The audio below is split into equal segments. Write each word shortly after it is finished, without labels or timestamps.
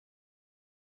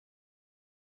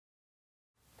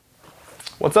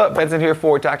What's up, Benson here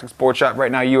for Tactics Boardshop.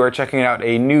 Right now you are checking out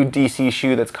a new DC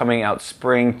shoe that's coming out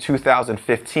spring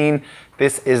 2015.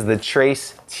 This is the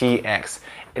Trase TX.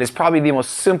 It is probably the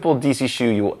most simple DC shoe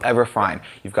you will ever find.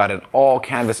 You've got an all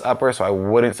canvas upper, so I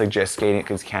wouldn't suggest skating it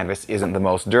because canvas isn't the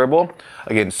most durable.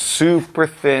 Again, super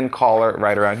thin collar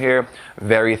right around here,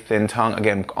 very thin tongue.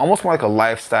 Again, almost more like a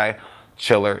lifestyle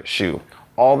chiller shoe.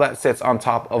 All that sits on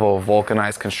top of a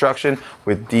vulcanized construction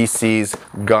with DC's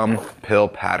gum pill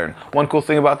pattern. One cool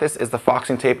thing about this is the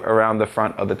foxing tape around the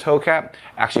front of the toe cap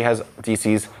actually has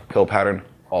DC's pill pattern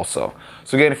also.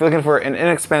 So again, if you're looking for an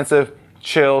inexpensive,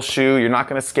 chill shoe, you're not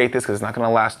gonna skate this because it's not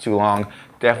gonna last too long,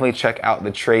 definitely check out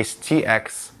the Trase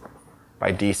TX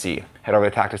by DC. Head over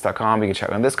to tactics.com, you can check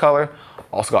out in this color,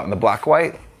 also got in the black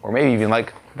white, or maybe even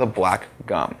like the black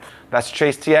gum. That's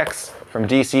Trase TX from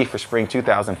DC for spring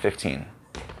 2015.